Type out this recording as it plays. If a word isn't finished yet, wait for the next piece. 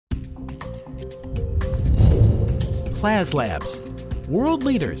Plas-Labs, world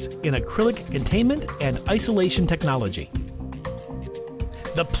leaders in acrylic containment and isolation technology.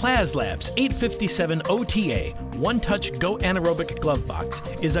 The Plas-Labs 857 OTA One-Touch Go Anaerobic Glove Box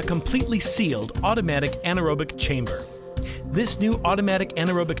is a completely sealed automatic anaerobic chamber. This new automatic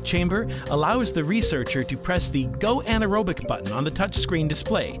anaerobic chamber allows the researcher to press the Go Anaerobic button on the touchscreen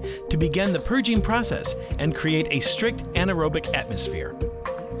display to begin the purging process and create a strict anaerobic atmosphere.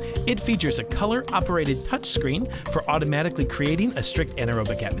 It features a color-operated touchscreen for automatically creating a strict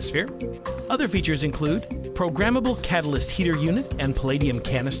anaerobic atmosphere. Other features include programmable catalyst heater unit and palladium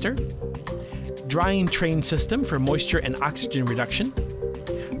canister, drying train system for moisture and oxygen reduction,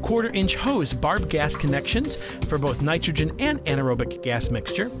 quarter-inch hose barb gas connections for both nitrogen and anaerobic gas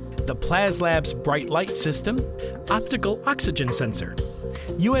mixture, the Plas-Labs bright light system, optical oxygen sensor,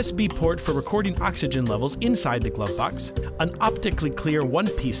 USB port for recording oxygen levels inside the glove box, an optically clear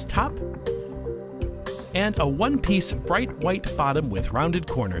one-piece top, and a one-piece bright white bottom with rounded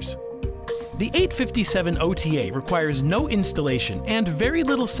corners. The 857 OTA requires no installation and very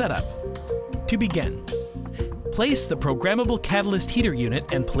little setup. To begin, place the programmable catalyst heater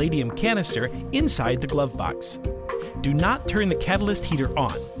unit and palladium canister inside the glove box. Do not turn the catalyst heater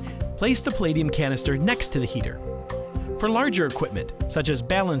on. Place the palladium canister next to the heater. For larger equipment, such as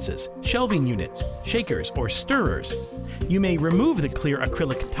balances, shelving units, shakers, or stirrers, you may remove the clear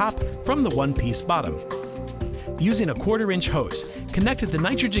acrylic top from the one-piece bottom. Using a quarter-inch hose, connect the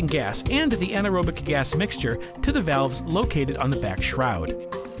nitrogen gas and the anaerobic gas mixture to the valves located on the back shroud.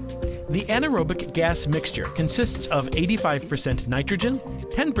 The anaerobic gas mixture consists of 85% nitrogen,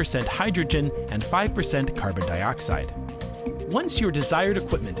 10% hydrogen, and 5% carbon dioxide. Once your desired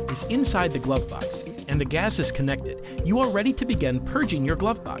equipment is inside the glove box and the gas is connected, you are ready to begin purging your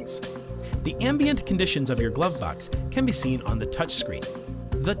glove box. The ambient conditions of your glove box can be seen on the touchscreen.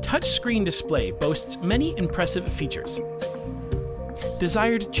 The touchscreen display boasts many impressive features.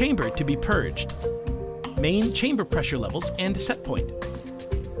 Desired chamber to be purged, main chamber pressure levels and set point,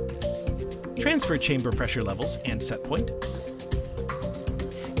 transfer chamber pressure levels and set point,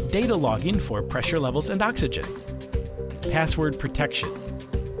 data logging for pressure levels and oxygen, password protection,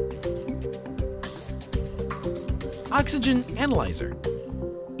 oxygen analyzer.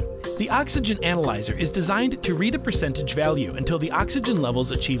 The oxygen analyzer is designed to read a percentage value until the oxygen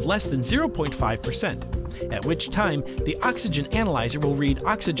levels achieve less than 0.5%, at which time the oxygen analyzer will read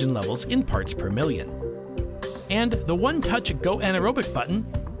oxygen levels in parts per million. And the One-Touch Go Anaerobic button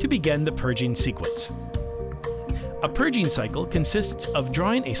to begin the purging sequence. A purging cycle consists of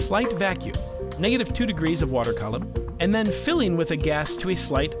drawing a slight vacuum, -2 degrees of water column, and then filling with a gas to a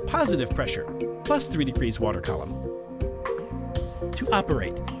slight positive pressure, +3 degrees water column. To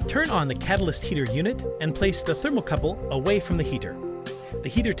operate, turn on the catalyst heater unit and place the thermocouple away from the heater. The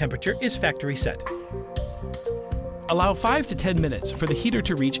heater temperature is factory set. Allow 5 to 10 minutes for the heater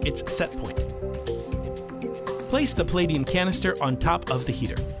to reach its set point. Place the palladium canister on top of the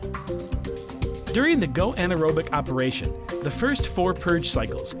heater. During the Go Anaerobic operation, the first 4 purge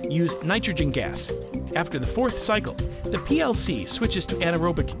cycles use nitrogen gas. After the 4th cycle, the PLC switches to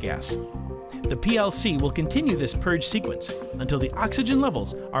anaerobic gas. The PLC will continue this purge sequence until the oxygen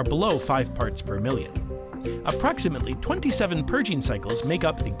levels are below 5 parts per million. Approximately 27 purging cycles make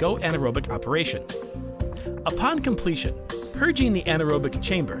up the Go Anaerobic operation. Upon completion, purging the anaerobic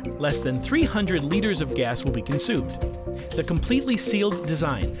chamber, less than 300 liters of gas will be consumed. The completely sealed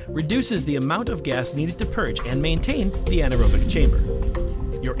design reduces the amount of gas needed to purge and maintain the anaerobic chamber.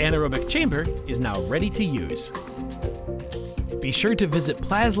 Your anaerobic chamber is now ready to use. Be sure to visit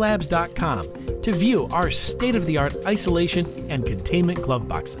Plas-Labs.com to view our state-of-the-art isolation and containment glove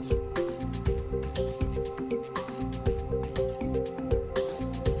boxes.